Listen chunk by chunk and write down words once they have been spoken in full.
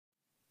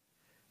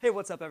Hey,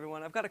 what's up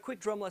everyone? I've got a quick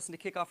drum lesson to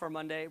kick off our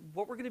Monday.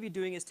 What we're going to be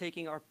doing is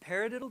taking our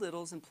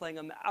paradiddle-diddles and playing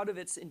them out of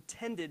its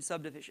intended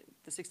subdivision,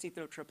 the 16th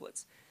note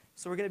triplets.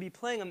 So we're going to be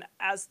playing them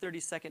as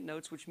 32nd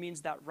notes, which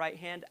means that right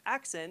hand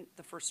accent,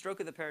 the first stroke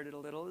of the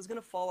paradiddle-diddle, is going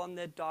to fall on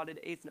the dotted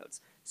eighth notes.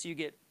 So you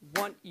get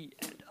 1 E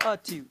and a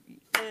 2 E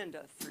and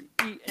a 3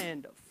 E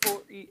and a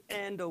 4 E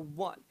and a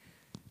 1.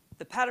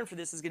 The pattern for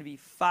this is going to be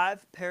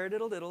 5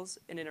 paradiddle-diddles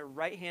and in a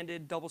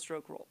right-handed double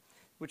stroke roll,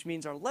 which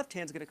means our left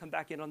hand's going to come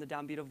back in on the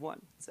downbeat of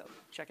 1. So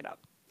check it out.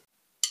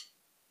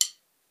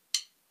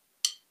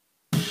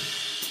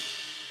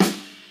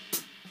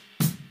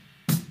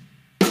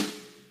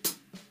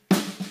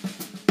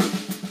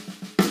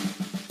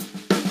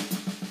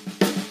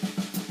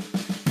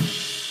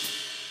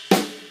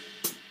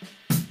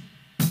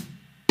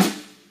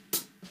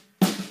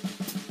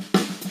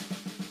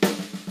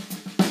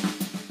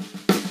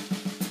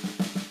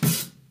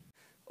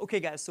 Okay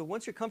guys, so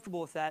once you're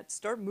comfortable with that,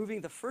 start moving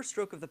the first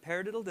stroke of the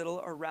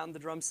paradiddle-diddle around the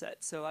drum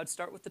set. So I'd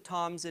start with the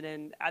toms and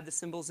then add the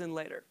cymbals in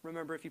later.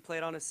 Remember, if you play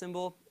it on a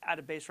cymbal, add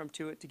a bass drum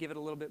to it to give it a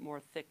little bit more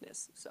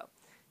thickness. So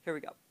here we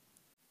go.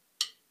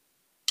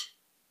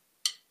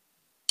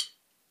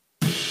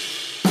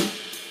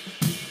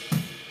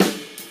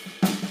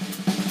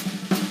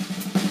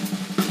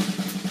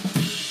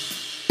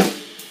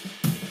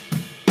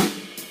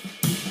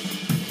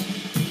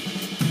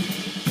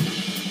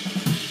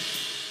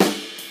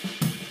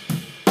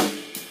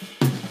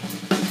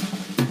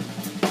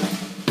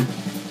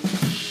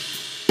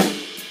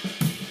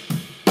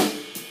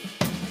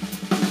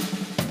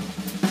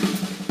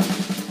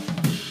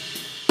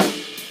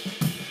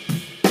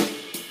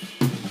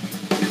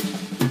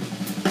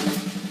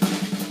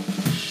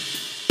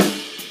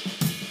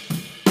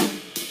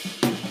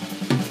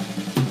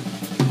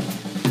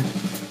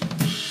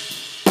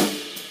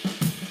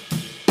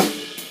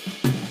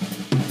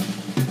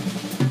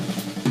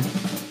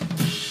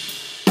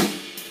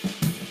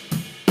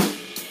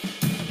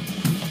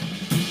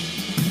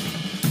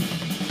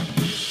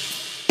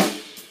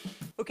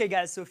 Okay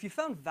guys, so if you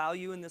found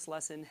value in this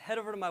lesson, head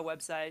over to my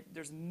website.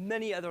 There's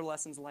many other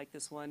lessons like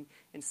this one,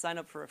 and sign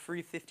up for a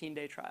free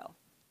 15-day trial.